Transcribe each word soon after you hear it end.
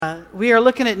We are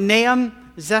looking at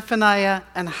Nahum, Zephaniah,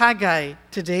 and Haggai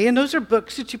today, and those are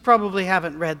books that you probably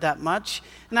haven't read that much,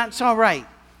 and that's all right.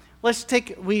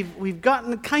 We've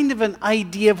gotten kind of an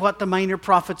idea of what the minor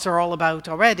prophets are all about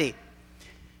already.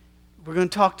 We're going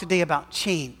to talk today about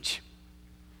change.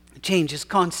 Change is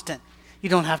constant. You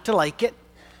don't have to like it.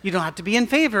 You don't have to be in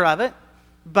favor of it.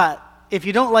 But if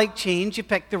you don't like change, you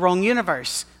pick the wrong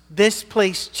universe. This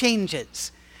place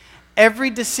changes. Every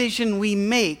decision we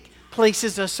make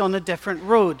places us on a different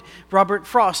road. Robert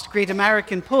Frost, great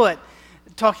American poet,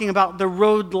 talking about the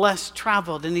road less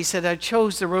traveled. And he said, I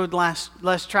chose the road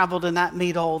less traveled, and that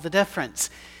made all the difference.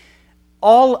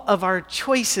 All of our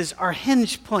choices are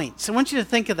hinge points. I want you to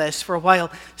think of this for a while.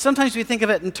 Sometimes we think of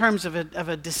it in terms of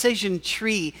a decision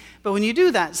tree. But when you do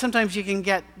that, sometimes you can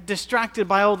get distracted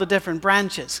by all the different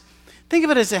branches. Think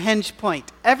of it as a hinge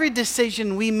point. Every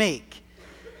decision we make,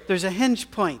 there's a hinge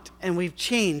point, and we've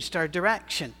changed our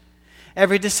direction.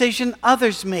 Every decision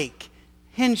others make,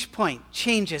 hinge point,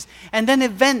 changes. And then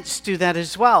events do that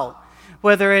as well.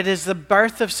 Whether it is the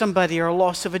birth of somebody or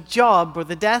loss of a job or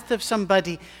the death of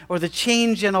somebody or the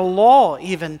change in a law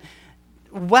even.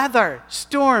 Weather,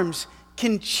 storms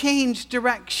can change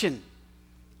direction.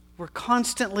 We're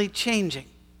constantly changing.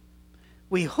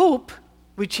 We hope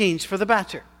we change for the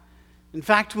better. In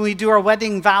fact, when we do our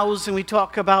wedding vows and we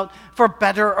talk about for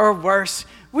better or worse,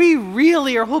 we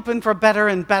really are hoping for better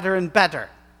and better and better.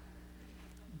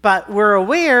 But we're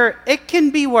aware it can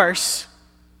be worse.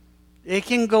 It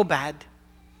can go bad.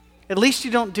 At least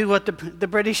you don't do what the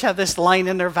British have this line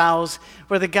in their vows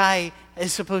where the guy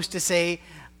is supposed to say,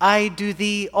 I do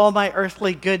thee all my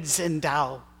earthly goods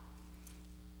endow.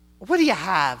 What do you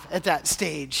have at that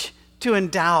stage to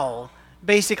endow?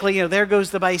 Basically, there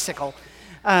goes the bicycle.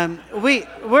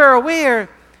 We're aware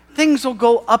things will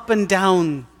go up and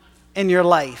down in your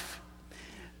life.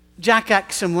 Jack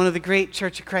Exum, one of the great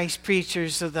Church of Christ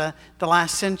preachers of the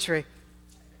last century,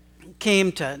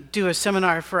 came to do a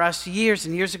seminar for us years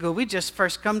and years ago. We just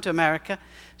first come to America.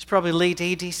 It's probably late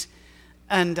 80s.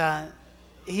 And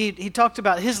he talked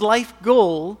about his life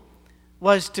goal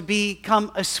was to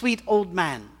become a sweet old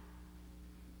man.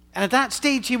 And at that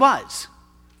stage he was.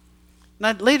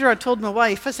 And later I told my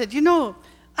wife, I said,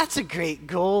 that's a great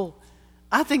goal.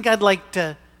 I think I'd like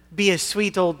to be a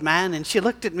sweet old man. And she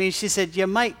looked at me and she said, you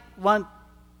might want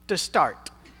to start.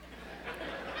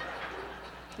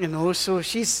 So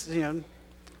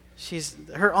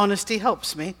her honesty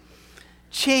helps me.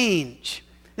 Change.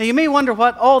 Now you may wonder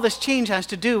what all this change has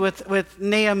to do with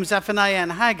Nahum, Zephaniah,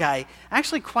 and Haggai.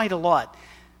 Actually quite a lot.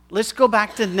 Let's go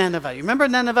back to Nineveh. You remember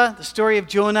Nineveh, the story of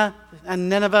Jonah and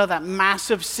Nineveh, that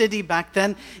massive city back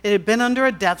then? It had been under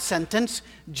a death sentence.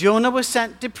 Jonah was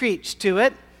sent to preach to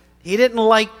it. He didn't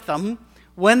like them.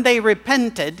 When they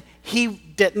repented, he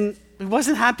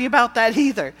wasn't happy about that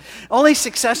either. Only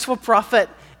successful prophet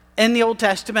in the Old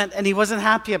Testament, and he wasn't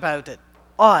happy about it.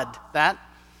 Odd, that.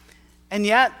 And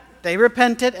yet, they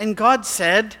repented, and God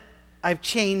said, I've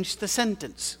changed the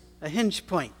sentence, a hinge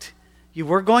point. You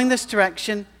were going this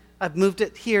direction. I've moved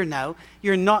it here now.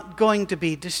 You're not going to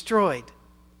be destroyed.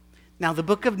 Now, the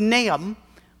book of Nahum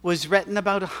was written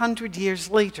about 100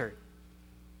 years later.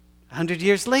 100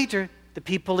 years later, the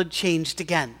people had changed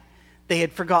again. They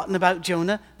had forgotten about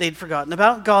Jonah. They'd forgotten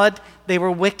about God. They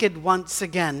were wicked once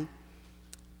again.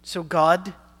 So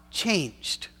God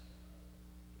changed.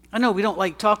 I know we don't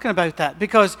like talking about that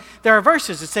because there are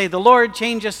verses that say, the Lord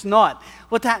changeth not.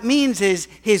 What that means is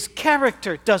his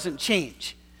character doesn't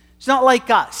change. It's not like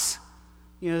us.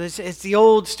 It's the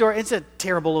old story. It's a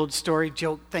terrible old story,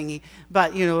 joke thingy.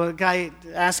 But, a guy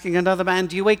asking another man,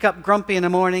 do you wake up grumpy in the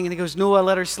morning? And he goes, no, I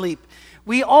let her sleep.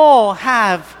 We all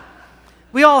have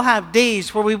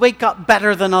days where we wake up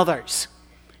better than others.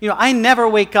 I never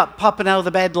wake up popping out of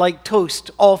the bed like toast,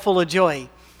 all full of joy.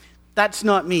 That's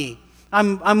not me.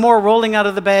 I'm more rolling out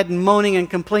of the bed and moaning and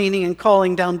complaining and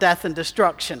calling down death and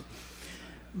destruction.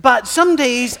 But some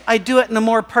days I do it in a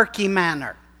more perky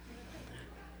manner.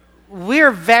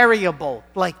 We're variable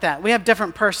like that. We have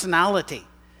different personality.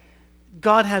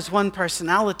 God has one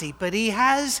personality, but he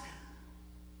has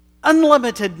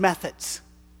unlimited methods.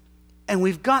 And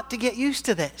we've got to get used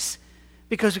to this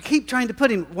because we keep trying to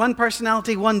put in one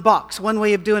personality, one box, one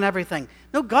way of doing everything.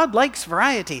 No, God likes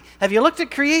variety. Have you looked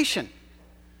at creation?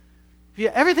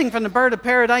 Everything from the bird of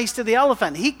paradise to the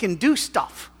elephant, he can do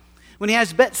stuff. When he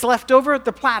has bits left over at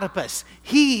the platypus,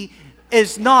 he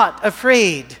is not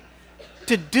afraid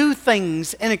to do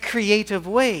things in a creative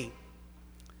way.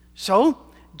 So,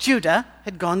 Judah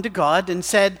had gone to God and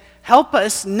said, help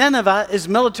us, Nineveh is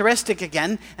militaristic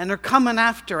again, and they're coming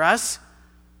after us.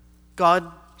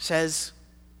 God says,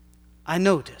 I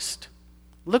noticed.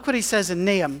 Look what he says in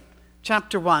Nahum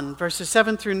chapter 1, verses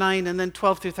 7 through 9, and then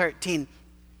 12 through 13.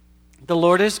 The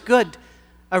Lord is good,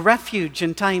 a refuge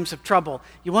in times of trouble.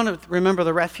 You want to remember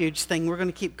the refuge thing. We're going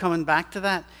to keep coming back to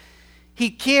that. He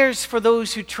cares for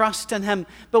those who trust in him,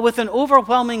 but with an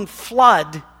overwhelming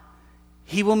flood,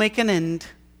 he will make an end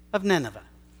of Nineveh.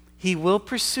 He will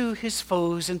pursue his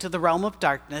foes into the realm of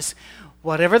darkness.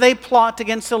 Whatever they plot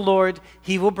against the Lord,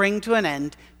 he will bring to an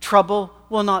end. Trouble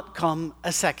will not come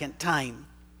a second time.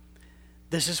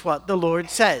 This is what the Lord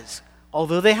says.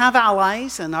 Although they have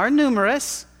allies and are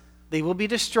numerous, they will be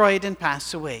destroyed and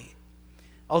pass away.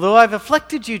 Although I've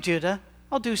afflicted you, Judah,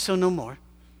 I'll do so no more.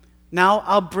 Now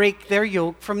I'll break their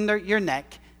yoke from your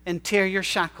neck and tear your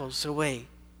shackles away.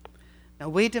 Now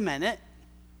wait a minute.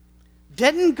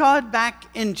 Didn't God back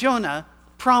in Jonah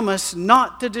promise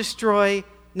not to destroy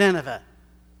Nineveh?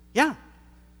 Yeah.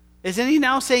 Isn't he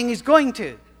now saying he's going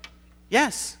to?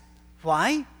 Yes.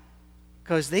 Why?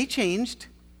 Because they changed,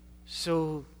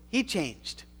 so he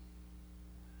changed.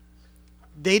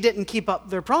 They didn't keep up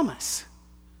their promise.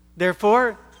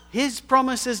 Therefore, his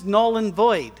promise is null and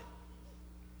void.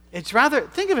 It's rather,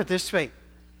 think of it this way.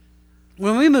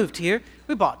 When we moved here,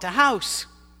 we bought a house.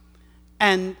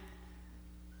 And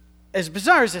as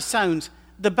bizarre as it sounds,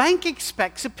 the bank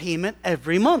expects a payment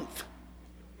every month.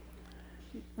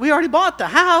 We already bought the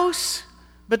house,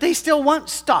 but they still want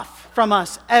stuff from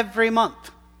us every month.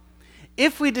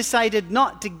 If we decided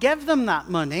not to give them that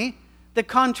money, the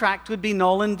contract would be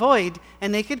null and void,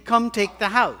 and they could come take the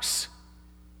house.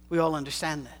 We all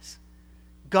understand this.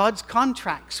 God's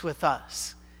contracts with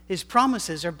us, his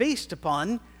promises are based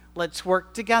upon, let's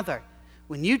work together.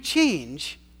 When you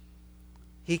change,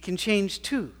 he can change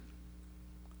too.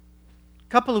 A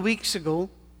couple of weeks ago,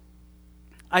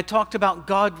 I talked about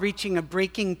God reaching a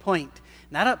breaking point.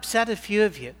 And that upset a few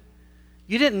of you.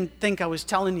 You didn't think I was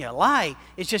telling you a lie.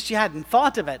 It's just you hadn't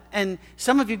thought of it. And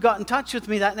some of you got in touch with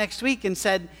me that next week and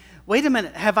said, wait a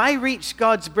minute, have I reached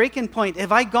God's breaking point?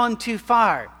 Have I gone too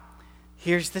far?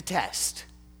 Here's the test.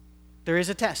 There is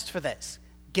a test for this.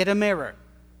 Get a mirror.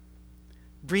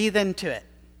 Breathe into it.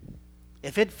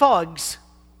 If it fogs,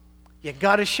 you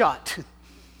got a shot.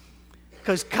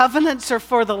 Because covenants are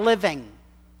for the living.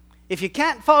 If you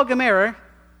can't fog a mirror,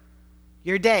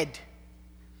 you're dead.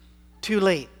 Too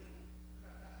late.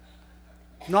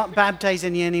 Not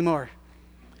baptizing you anymore.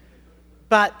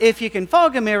 But if you can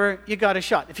fog a mirror, you got a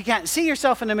shot. If you can't see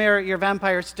yourself in the mirror, you're a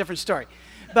vampire. It's a different story.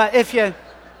 But if you...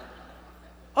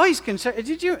 Oh, he's concerned.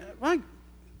 Did you... Well,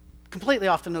 completely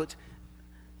off the notes.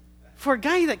 For a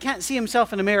guy that can't see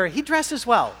himself in the mirror, he dresses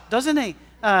well, doesn't he?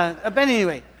 But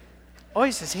anyway. Oh,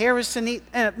 his hair is so neat.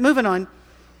 Moving on.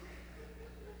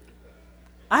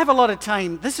 I have a lot of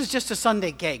time. This is just a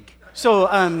Sunday gig.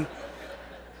 So...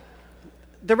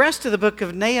 the rest of the book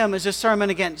of Nahum is a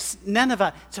sermon against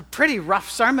Nineveh. It's a pretty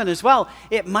rough sermon as well.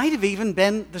 It might have even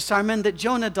been the sermon that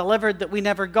Jonah delivered that we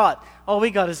never got. All we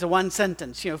got is the one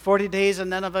sentence, 40 days and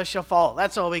Nineveh shall fall.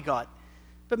 That's all we got.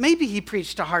 But maybe he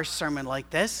preached a harsh sermon like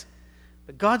this.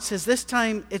 But God says this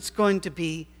time it's going to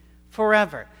be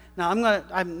forever. Now,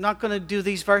 I'm not going to do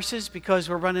these verses because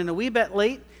we're running a wee bit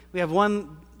late. We have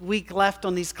 1 week left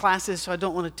on these classes, so I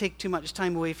don't want to take too much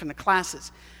time away from the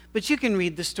classes. But you can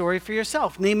read the story for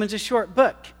yourself. Naaman's a short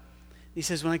book. He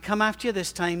says, when I come after you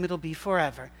this time, it'll be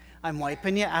forever. I'm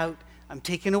wiping you out. I'm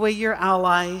taking away your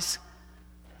allies.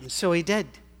 And so he did.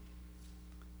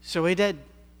 So he did.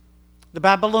 The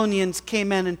Babylonians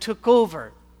came in and took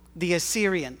over the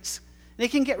Assyrians. They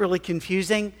can get really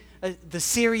confusing. The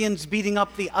Syrians beating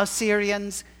up the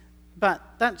Assyrians. But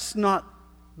that's not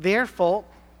their fault.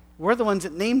 We're the ones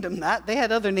that named them that. They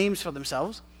had other names for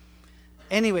themselves.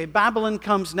 Anyway, Babylon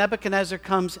comes, Nebuchadnezzar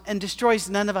comes and destroys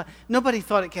Nineveh. Nobody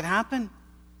thought it could happen,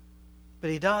 but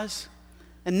he does.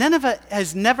 And Nineveh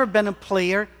has never been a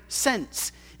player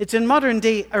since. It's in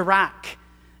modern-day Iraq.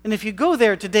 And if you go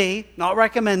there today, not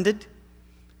recommended,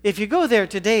 if you go there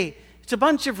today, it's a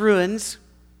bunch of ruins,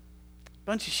 a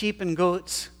bunch of sheep and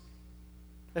goats,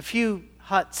 a few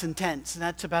huts and tents, and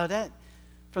that's about it.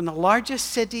 From the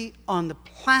largest city on the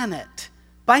planet,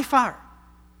 by far,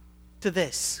 to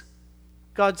this.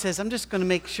 God says, I'm just going to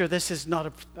make sure this is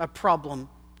not a problem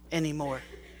anymore.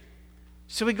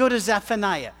 So we go to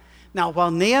Zephaniah. Now,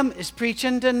 while Nahum is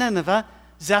preaching to Nineveh,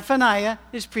 Zephaniah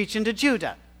is preaching to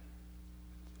Judah.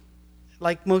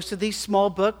 Like most of these small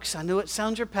books, I know it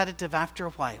sounds repetitive after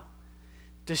a while.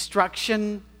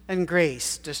 Destruction and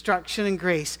grace, destruction and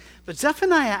grace. But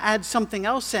Zephaniah adds something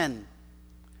else in.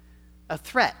 A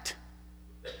threat.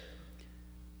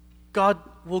 God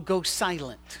will go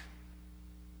silent.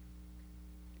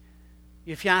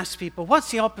 If you ask people,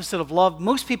 what's the opposite of love?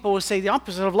 Most people will say the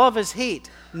opposite of love is hate.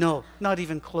 No, not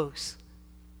even close.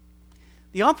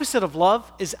 The opposite of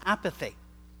love is apathy.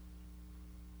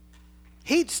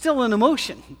 Hate's still an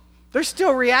emotion. They're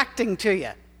still reacting to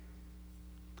you.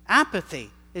 Apathy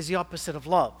is the opposite of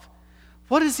love.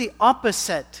 What is the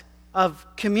opposite of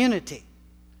community?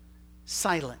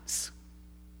 Silence.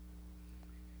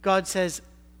 God says,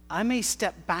 I may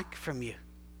step back from you.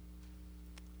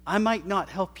 I might not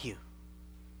help you.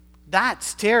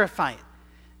 That's terrifying.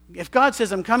 If God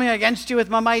says, I'm coming against you with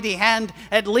my mighty hand,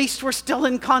 at least we're still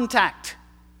in contact.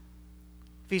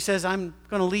 If he says, I'm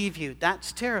going to leave you,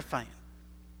 that's terrifying.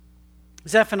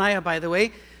 Zephaniah, by the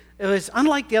way, it was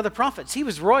unlike the other prophets. He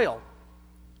was royal.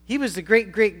 He was the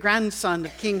great-great-grandson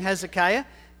of King Hezekiah.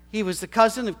 He was the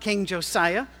cousin of King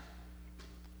Josiah.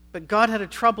 But God had a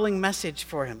troubling message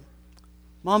for him.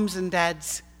 Moms and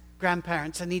dads,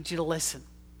 grandparents, I need you to listen.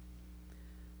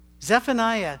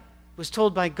 Zephaniah was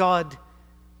told by God,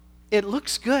 it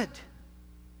looks good.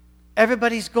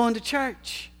 Everybody's going to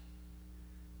church.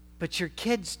 But your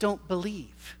kids don't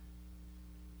believe.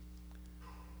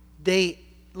 They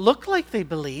look like they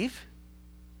believe.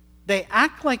 They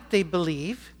act like they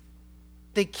believe.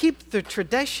 They keep their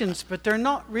traditions, but they're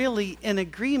not really in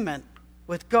agreement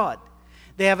with God.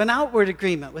 They have an outward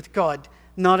agreement with God,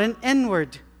 not an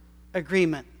inward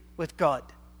agreement with God.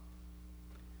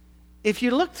 If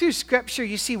you look through Scripture,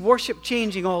 you see worship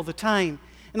changing all the time.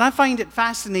 And I find it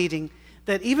fascinating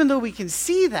that even though we can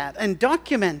see that and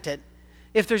document it,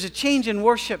 if there's a change in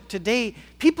worship today,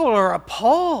 people are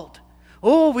appalled.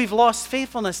 Oh, we've lost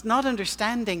faithfulness, not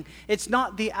understanding. It's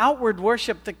not the outward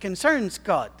worship that concerns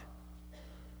God.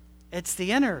 It's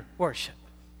the inner worship.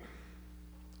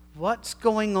 What's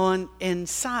going on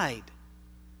inside?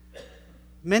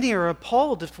 Many are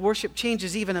appalled if worship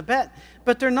changes even a bit,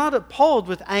 but they're not appalled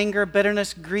with anger,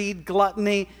 bitterness, greed,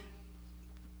 gluttony,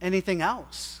 anything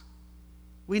else.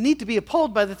 We need to be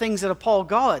appalled by the things that appall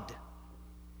God.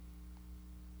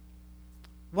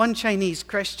 One Chinese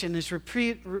Christian is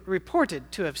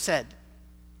reported to have said,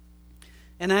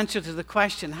 in answer to the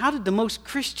question, how did the most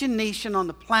Christian nation on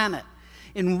the planet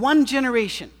in one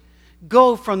generation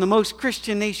go from the most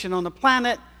Christian nation on the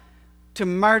planet to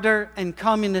murder and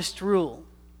communist rule?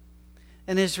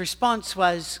 And his response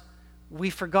was, we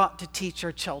forgot to teach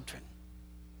our children.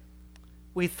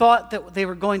 We thought that they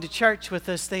were going to church with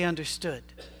us, they understood.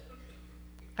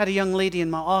 I had a young lady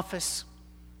in my office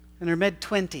in her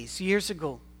mid-20s years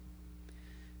ago.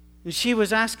 And she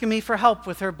was asking me for help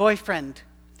with her boyfriend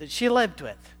that she lived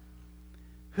with,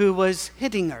 who was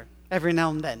hitting her every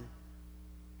now and then.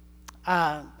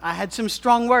 I had some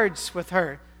strong words with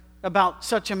her about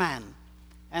such a man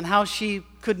and how she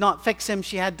could not fix him,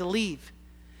 she had to leave.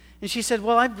 And she said,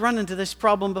 well, I've run into this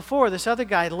problem before, this other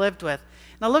guy I lived with.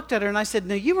 And I looked at her and I said,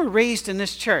 now you were raised in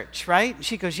this church, right? And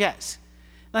she goes, yes.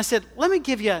 And I said, let me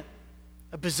give you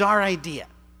a bizarre idea.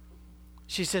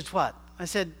 She says, what? I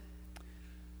said,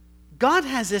 God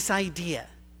has this idea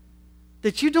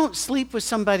that you don't sleep with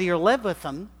somebody or live with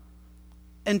them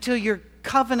until you're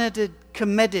covenanted,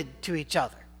 committed to each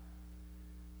other.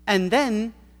 And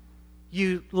then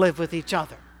you live with each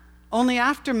other. Only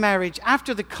after marriage,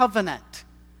 after the covenant.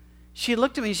 She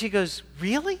looked at me and she goes,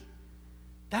 really?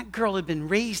 That girl had been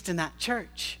raised in that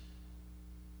church.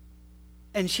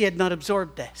 And she had not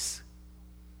absorbed this.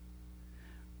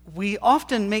 We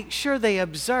often make sure they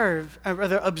absorb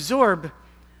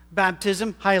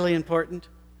baptism, highly important.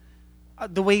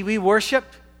 The way we worship,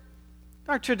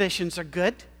 our traditions are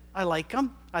good. I like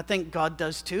them. I think God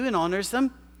does too and honors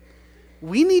them.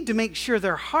 We need to make sure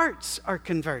their hearts are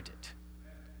converted.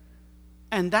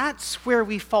 And that's where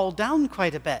we fall down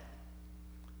quite a bit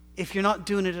if you're not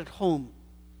doing it at home.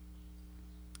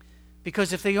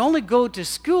 Because if they only go to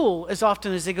school as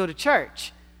often as they go to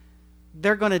church,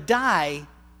 they're going to die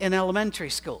in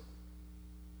elementary school.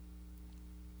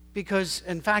 Because,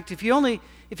 in fact, if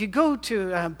you go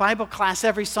to Bible class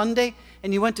every Sunday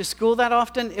and you went to school that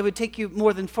often, it would take you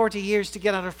more than 40 years to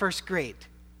get out of first grade.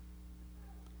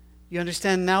 You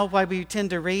understand now why we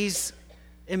tend to raise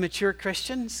immature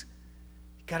Christians?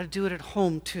 You've got to do it at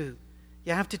home too.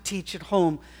 You have to teach at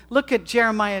home. Look at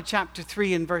Jeremiah chapter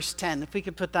 3 and verse 10, if we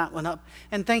could put that one up.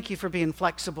 And thank you for being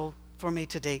flexible for me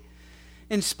today.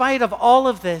 In spite of all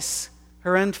of this,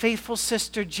 her unfaithful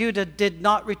sister Judah did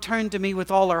not return to me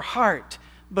with all her heart,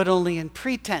 but only in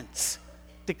pretense,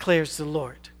 declares the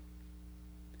Lord.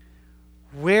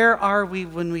 Where are we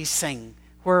when we sing?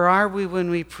 Where are we when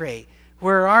we pray?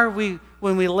 Where are we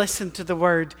when we listen to the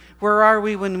Word? Where are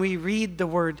we when we read the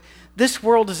Word? This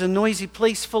world is a noisy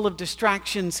place full of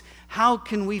distractions. How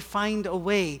can we find a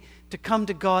way to come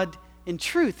to God in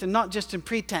truth and not just in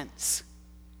pretense.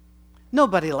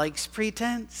 Nobody likes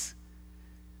pretense.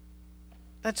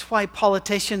 That's why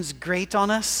politicians grate on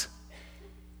us.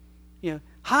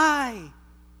 Hi,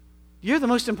 you're the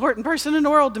most important person in the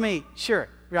world to me. Sure,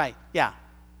 right, yeah,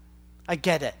 I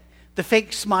get it. The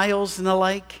fake smiles and the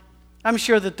like. I'm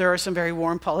sure that there are some very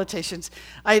warm politicians.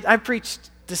 I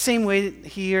preached the same way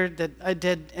here that I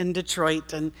did in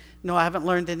Detroit, and no, I haven't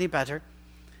learned any better.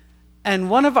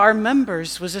 And one of our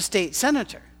members was a state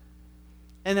senator.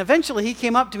 And eventually he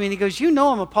came up to me and he goes, "You know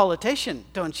I'm a politician,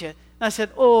 don't you?" And I said,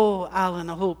 "Oh, Alan,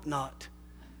 I hope not."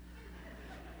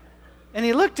 And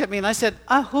he looked at me and I said,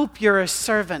 "I hope you're a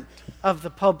servant of the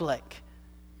public,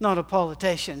 not a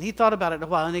politician." He thought about it a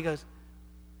while and he goes,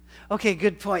 "Okay,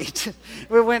 good point."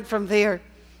 We went from there.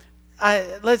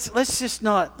 Let's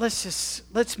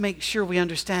make sure we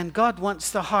understand. God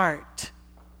wants the heart.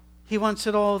 He wants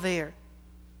it all there.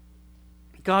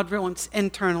 God wants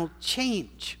internal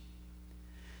change.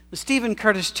 Stephen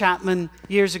Curtis Chapman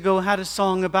years ago had a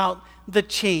song about the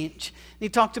change. He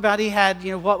talked about he had,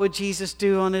 what would Jesus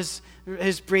do on his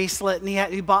bracelet,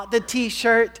 and he bought the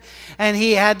T-shirt, and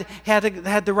he had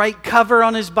the right cover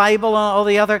on his Bible and all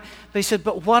the other. But he said,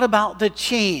 "But what about the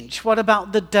change? What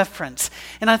about the difference?"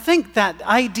 And I think that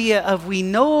idea of we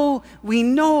know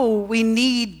we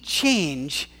need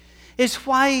change is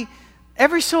why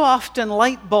every so often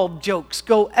light bulb jokes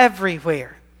go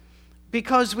everywhere.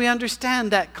 Because we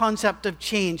understand that concept of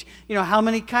change. How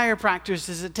many chiropractors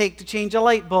does it take to change a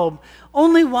light bulb?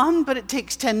 Only one, but it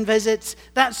takes 10 visits,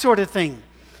 that sort of thing.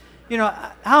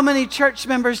 How many church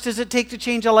members does it take to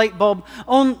change a light bulb?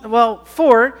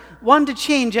 4, 1 to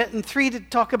change it, and 3 to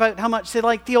talk about how much they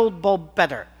like the old bulb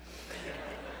better.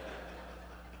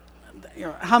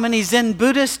 How many Zen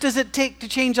Buddhists does it take to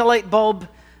change a light bulb?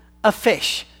 A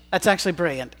fish. That's actually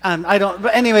brilliant.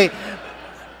 But anyway.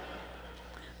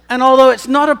 And although it's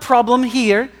not a problem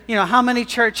here, how many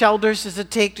church elders does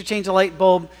it take to change a light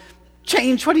bulb?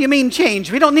 Change? What do you mean change?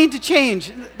 We don't need to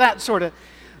change. That sort of.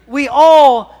 We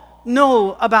all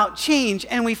know about change,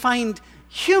 and we find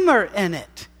humor in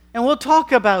it. And we'll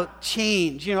talk about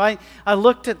change. I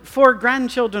looked at 4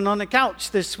 grandchildren on the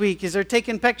couch this week as they're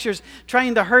taking pictures,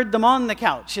 trying to herd them on the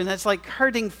couch. And it's like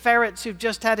herding ferrets who've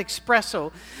just had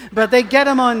espresso. But they get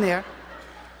them on there.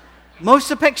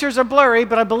 Most of the pictures are blurry,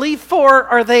 but I believe 4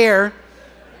 are there.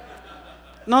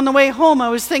 And on the way home, I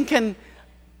was thinking,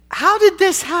 how did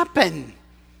this happen?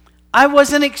 I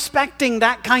wasn't expecting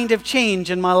that kind of change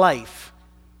in my life.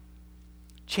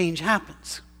 Change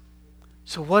happens.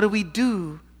 So what do we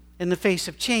do in the face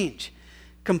of change?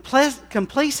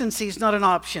 Complacency is not an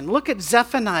option. Look at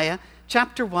Zephaniah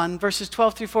chapter 1, verses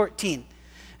 12 through 14.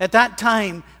 At that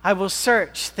time, I will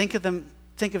search. Think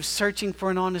of searching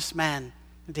for an honest man.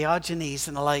 Diogenes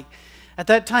and the like. At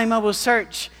that time I will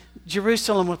search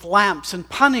Jerusalem with lamps and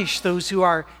punish those who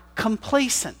are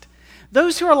complacent.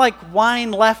 Those who are like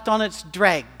wine left on its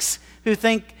dregs, who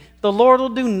think the Lord will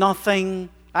do nothing,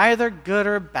 either good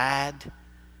or bad.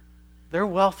 Their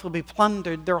wealth will be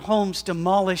plundered, their homes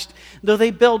demolished. Though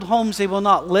they build homes, they will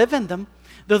not live in them.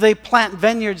 Though they plant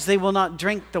vineyards, they will not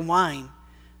drink the wine.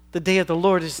 The day of the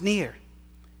Lord is near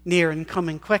and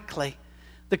coming quickly.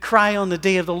 The cry on the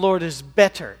day of the Lord is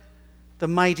bitter. The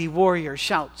mighty warrior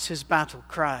shouts his battle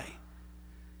cry.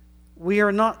 We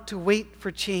are not to wait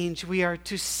for change. We are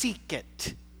to seek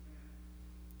it.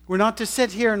 We're not to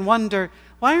sit here and wonder,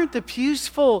 why aren't the pews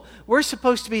full? We're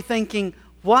supposed to be thinking,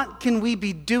 what can we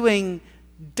be doing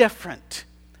different?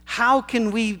 How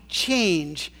can we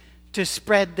change to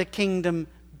spread the kingdom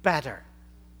better?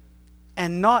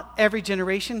 And not every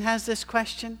generation has this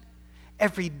question.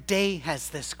 Every day has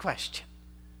this question.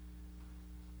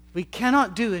 We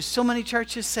cannot do, as so many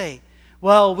churches say,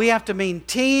 well, we have to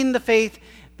maintain the faith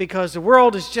because the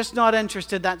world is just not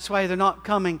interested. That's why they're not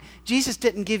coming. Jesus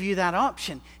didn't give you that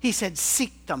option. He said,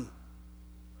 seek them.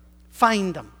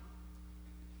 Find them.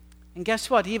 And guess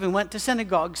what? He even went to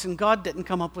synagogues, and God didn't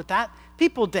come up with that.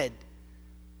 People did.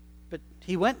 But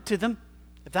he went to them.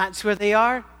 If that's where they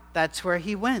are, that's where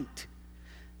he went.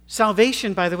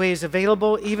 Salvation, by the way, is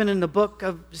available even in the book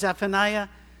of Zephaniah.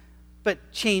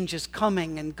 But change is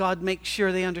coming, and God makes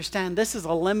sure they understand this is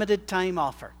a limited time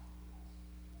offer.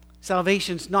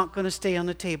 Salvation's not going to stay on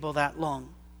the table that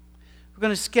long. We're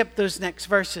going to skip those next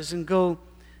verses and go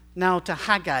now to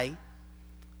Haggai.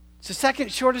 It's the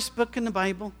second shortest book in the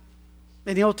Bible,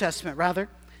 in the Old Testament rather.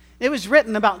 It was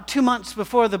written about 2 months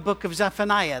before the book of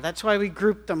Zephaniah. That's why we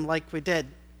grouped them like we did.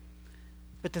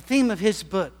 But the theme of his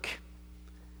book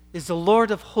is the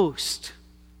Lord of hosts,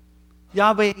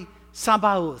 Yahweh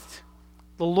Sabaoth.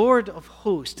 The Lord of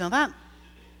hosts. Now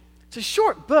it's a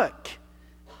short book,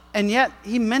 and yet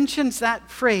he mentions that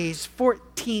phrase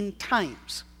 14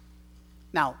 times.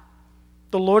 Now,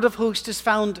 the Lord of hosts is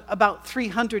found about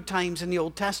 300 times in the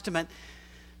Old Testament,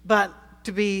 but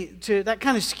that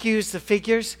kind of skews the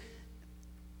figures.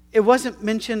 It wasn't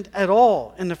mentioned at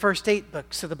all in the first 8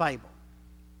 books of the Bible.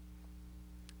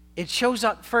 It shows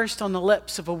up first on the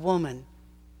lips of a woman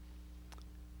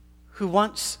who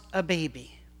wants a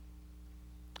baby.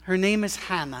 Her name is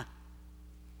Hannah.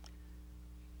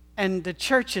 And the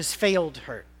church has failed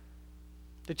her.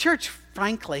 The church,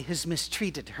 frankly, has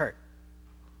mistreated her.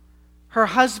 Her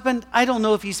husband, I don't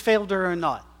know if he's failed her or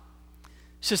not.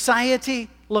 Society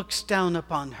looks down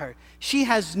upon her. She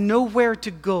has nowhere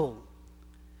to go.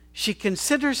 She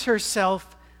considers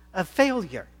herself a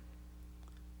failure.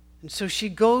 And so she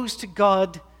goes to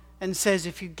God and says,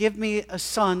 if you give me a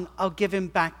son, I'll give him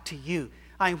back to you.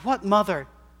 What mother?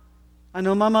 I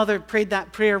know my mother prayed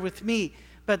that prayer with me,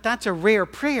 but that's a rare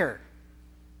prayer.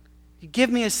 You give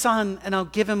me a son and I'll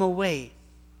give him away.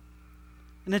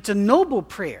 And it's a noble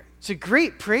prayer. It's a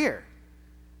great prayer.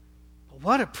 But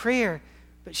what a prayer.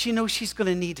 But she knows she's going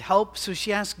to need help, so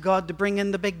she asks God to bring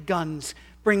in the big guns.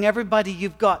 Bring everybody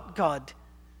you've got, God.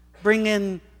 Bring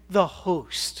in the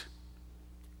host.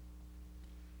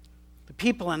 The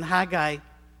people in Haggai,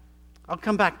 I'll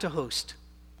come back to host,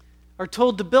 are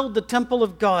told to build the temple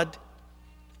of God.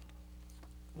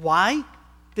 Why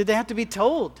did they have to be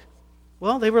told?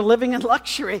 Well, they were living in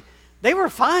luxury. They were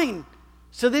fine.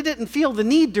 So they didn't feel the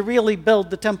need to really build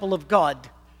the temple of God.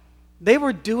 They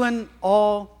were doing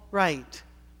all right.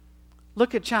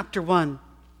 Look at chapter 1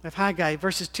 of Haggai,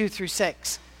 verses 2 through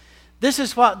 6. This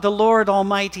is what the Lord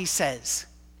Almighty says.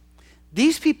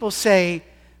 These people say,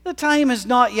 the time has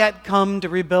not yet come to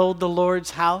rebuild the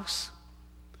Lord's house.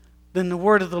 Then the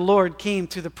word of the Lord came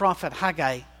through the prophet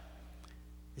Haggai.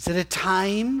 Is it a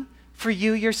time for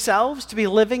you yourselves to be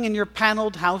living in your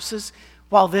paneled houses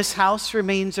while this house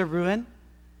remains a ruin?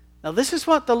 Now this is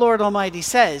what the Lord Almighty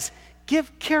says.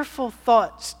 Give careful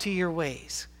thoughts to your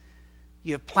ways.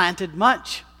 You have planted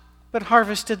much, but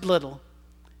harvested little.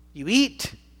 You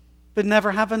eat, but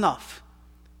never have enough.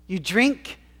 You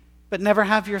drink, but never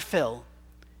have your fill.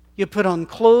 You put on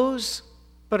clothes,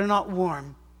 but are not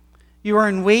warm. You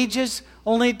earn wages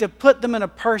only to put them in a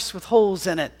purse with holes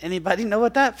in it. Anybody know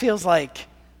what that feels like?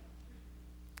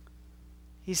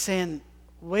 He's saying,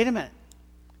 wait a minute.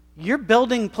 You're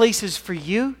building places for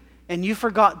you, and you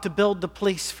forgot to build the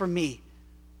place for me.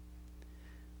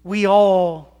 We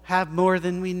all have more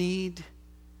than we need.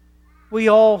 We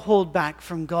all hold back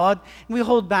from God. We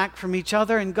hold back from each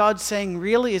other, and God's saying,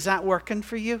 really, is that working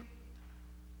for you?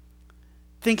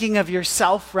 Thinking of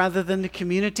yourself rather than the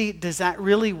community, does that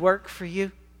really work for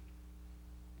you?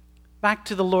 Back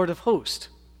to the Lord of hosts,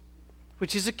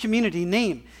 which is a community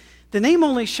name. The name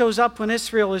only shows up when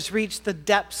Israel has reached the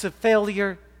depths of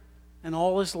failure and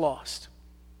all is lost.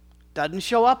 Doesn't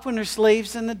show up when they're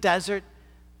slaves in the desert.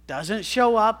 Doesn't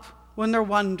show up when they're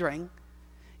wandering.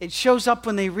 It shows up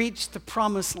when they reach the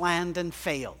promised land and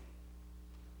fail.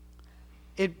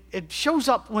 It shows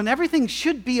up when everything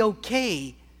should be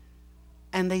okay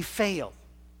and they fail.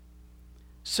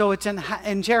 So it's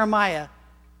in Jeremiah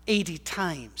 80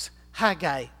 times,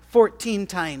 Haggai 14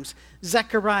 times,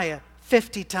 Zechariah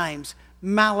 50 times,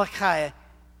 Malachi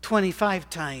 25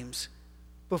 times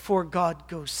before God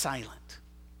goes silent.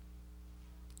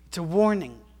 It's a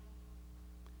warning.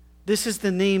 This is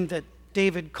the name that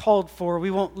David called for. We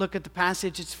won't look at the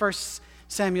passage. It's 1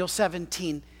 Samuel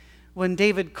 17. When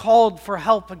David called for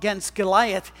help against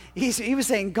Goliath, he was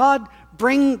saying, God,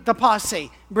 bring the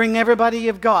posse. Bring everybody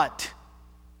you've got.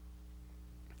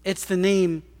 It's the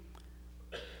name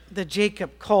that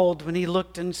Jacob called when he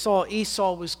looked and saw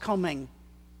Esau was coming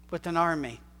with an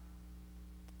army.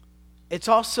 It's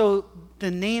also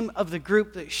the name of the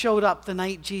group that showed up the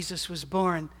night Jesus was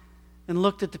born and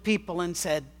looked at the people and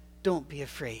said, don't be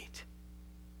afraid.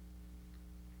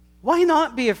 Why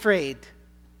not be afraid?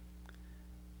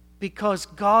 Because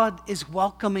God is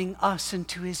welcoming us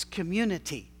into his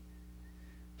community.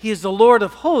 He is the Lord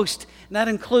of hosts, and that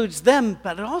includes them,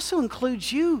 but it also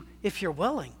includes you if you're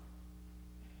willing.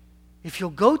 If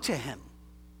you'll go to him,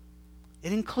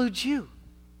 it includes you.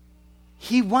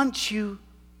 He wants you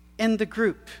in the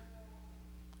group.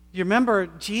 You remember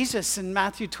Jesus in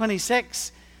Matthew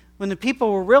 26, when the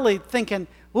people were really thinking,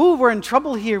 ooh, we're in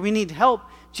trouble here, we need help.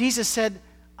 Jesus said,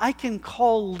 I can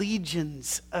call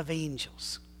legions of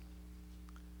angels.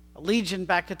 A legion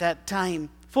back at that time,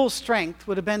 full strength,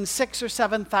 would have been 6,000 or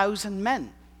 7,000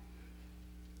 men.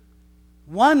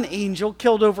 One angel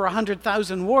killed over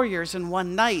 100,000 warriors in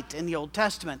one night in the Old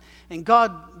Testament. And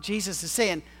God, Jesus is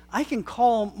saying, I can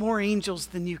call more angels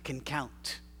than you can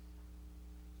count.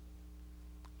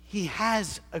 he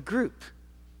has a group.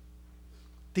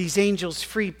 These angels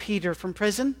free Peter from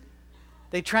prison.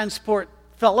 They transport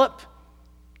Philip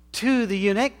to the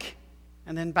eunuch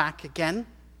and then back again.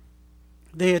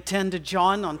 They attend to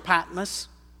John on Patmos.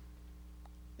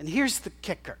 And here's the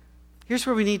kicker. Here's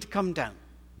where we need to come down.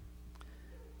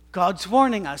 God's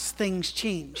warning us things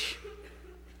change.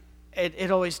 It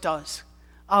always does.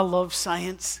 I love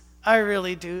science. I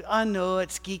really do. I know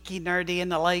it's geeky, nerdy,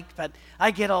 and the like, but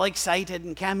I get all excited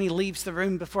and Cammie leaves the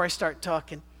room before I start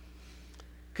talking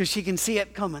because she can see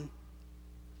it coming.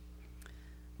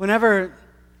 Whenever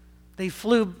they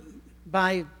flew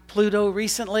by Pluto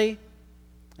recently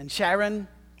and Charon,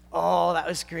 oh, that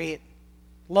was great.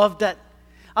 Loved it.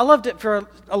 I loved it for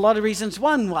a lot of reasons.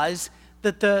 One was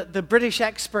that the British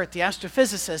expert, the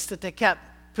astrophysicist that they kept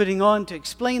putting on to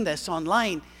explain this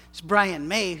online, is Brian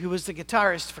May, who was the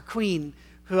guitarist for Queen,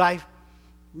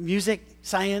 music,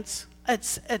 science,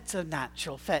 it's a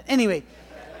natural fit. Anyway,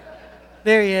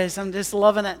 there he is. I'm just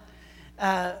loving it.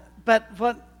 But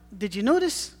what did you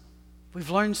notice? We've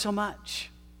learned so much.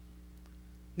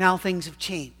 Now things have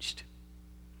changed.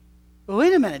 Well,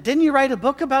 wait a minute. Didn't you write a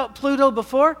book about Pluto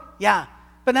before? Yeah,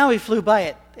 but now we flew by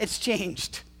it. It's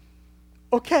changed.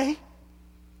 Okay.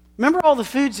 Remember all the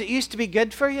foods that used to be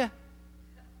good for you?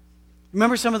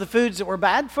 Remember some of the foods that were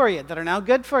bad for you that are now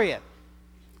good for you?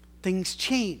 Things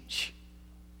change.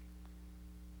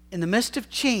 In the midst of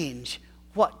change,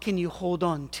 what can you hold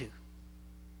on to?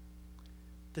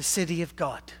 The city of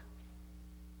God.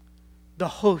 The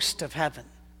host of heaven.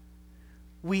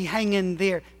 We hang in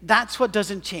there. That's what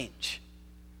doesn't change.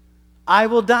 I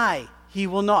will die. He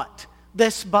will not.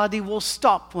 This body will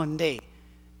stop one day.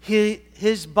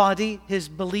 His body, his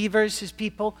believers, his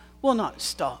people will not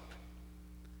stop.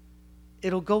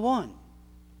 It'll go on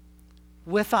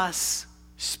with us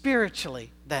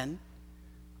spiritually then.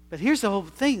 But here's the whole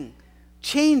thing.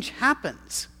 Change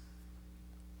happens.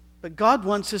 But God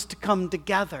wants us to come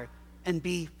together and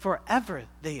be forever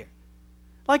there.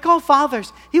 Like all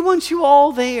fathers, he wants you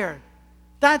all there.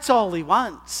 That's all he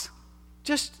wants.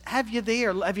 Just have you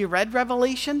there. Have you read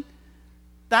Revelation?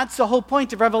 That's the whole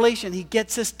point of Revelation. He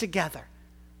gets us together.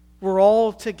 We're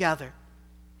all together.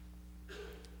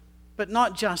 But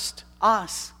not just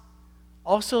us.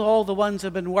 Also all the ones that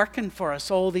have been working for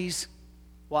us all these,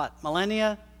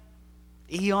 millennia,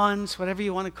 eons, whatever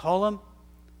you want to call them.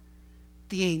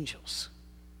 The angels.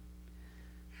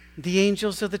 The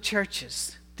angels of the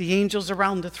churches. The angels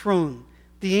around the throne.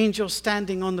 The angels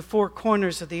standing on the four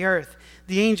corners of the earth.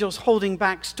 The angels holding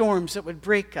back storms that would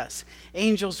break us.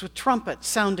 Angels with trumpets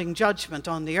sounding judgment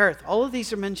on the earth. All of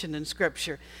these are mentioned in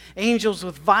Scripture. Angels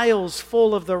with vials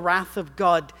full of the wrath of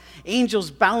God.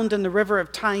 Angels bound in the river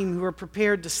of time who are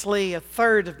prepared to slay a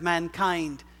third of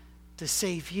mankind to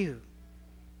save you.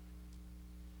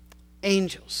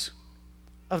 Angels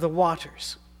of the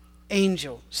waters.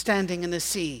 Angel standing in the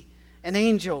sea. An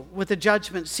angel with the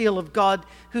judgment seal of God,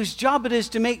 whose job it is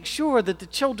to make sure that the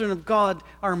children of God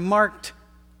are marked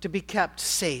to be kept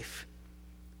safe.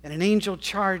 And an angel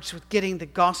charged with getting the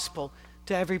gospel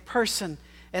to every person.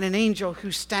 And an angel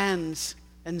who stands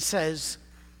and says,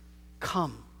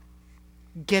 come,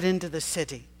 get into the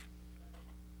city.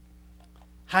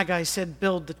 Haggai said,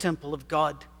 build the temple of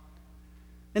God.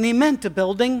 And he meant a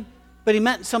building, but he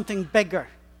meant something bigger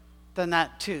than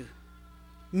that too.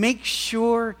 Make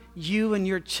sure you and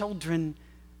your children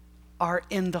are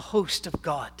in the host of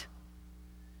God.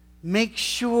 Make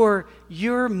sure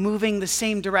you're moving the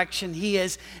same direction he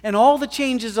is. And all the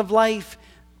changes of life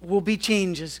will be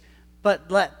changes, but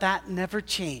let that never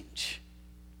change.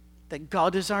 That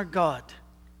God is our God.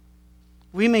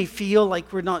 We may feel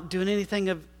like we're not doing anything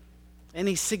of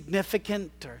any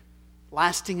significant or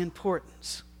lasting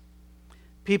importance.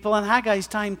 People in Haggai's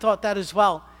time thought that as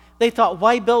well. They thought,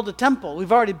 why build a temple?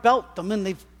 We've already built them and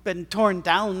they've been torn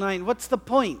down. I mean, what's the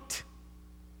point?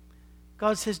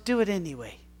 God says, do it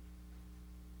anyway.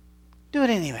 Do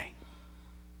it anyway.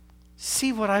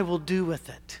 See what I will do with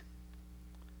it.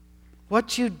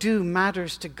 What you do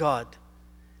matters to God.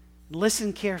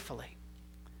 Listen carefully.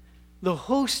 The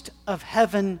host of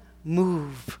heaven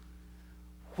move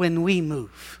when we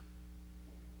move.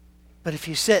 But if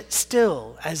you sit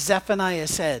still, as Zephaniah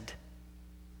said,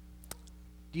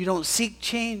 you don't seek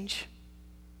change,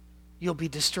 you'll be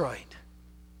destroyed.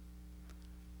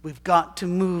 We've got to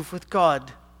move with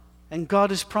God, and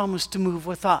God has promised to move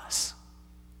with us.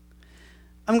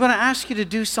 I'm going to ask you to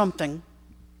do something.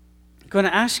 I'm going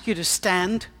to ask you to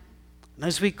stand, and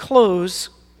as we close,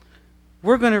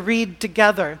 we're going to read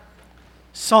together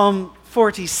Psalm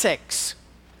 46.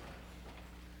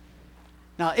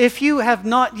 Now, if you have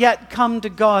not yet come to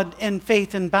God in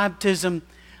faith and baptism,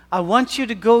 I want you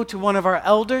to go to one of our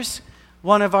elders,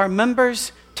 one of our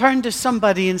members, turn to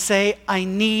somebody and say, I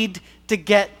need to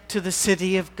get to the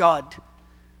city of God.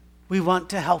 We want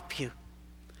to help you.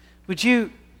 Would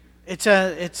you, it's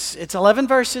 11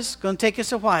 verses, going to take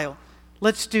us a while.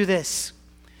 Let's do this.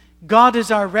 God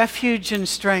is our refuge and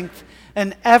strength,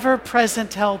 an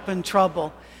ever-present help in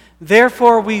trouble.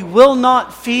 Therefore we will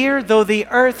not fear, though the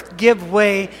earth give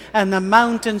way and the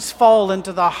mountains fall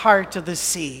into the heart of the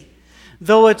sea.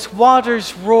 Though its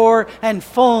waters roar and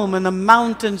foam and the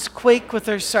mountains quake with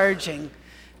their surging.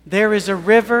 There is a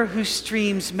river whose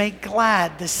streams make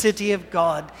glad the city of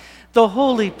God, the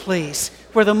holy place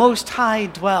where the Most High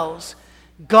dwells.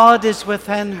 God is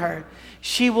within her.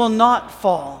 She will not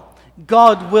fall.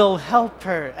 God will help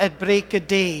her at break of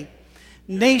day.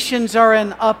 Nations are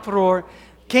in uproar.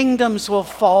 Kingdoms will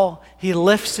fall. He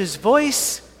lifts his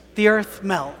voice. The earth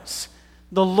melts.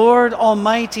 The Lord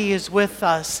Almighty is with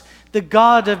us. The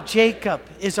God of Jacob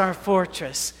is our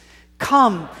fortress.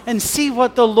 Come and see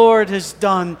what the Lord has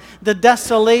done, the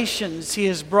desolations he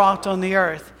has brought on the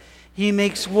earth. He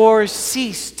makes wars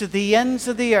cease to the ends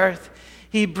of the earth.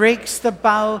 He breaks the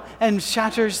bow and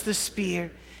shatters the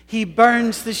spear. He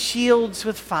burns the shields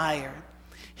with fire.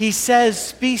 He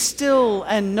says, be still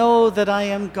and know that I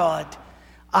am God.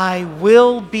 I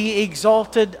will be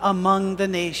exalted among the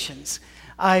nations.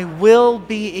 I will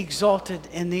be exalted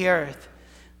in the earth.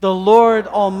 The Lord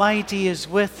Almighty is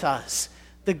with us.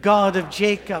 The God of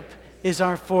Jacob is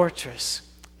our fortress.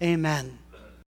 Amen.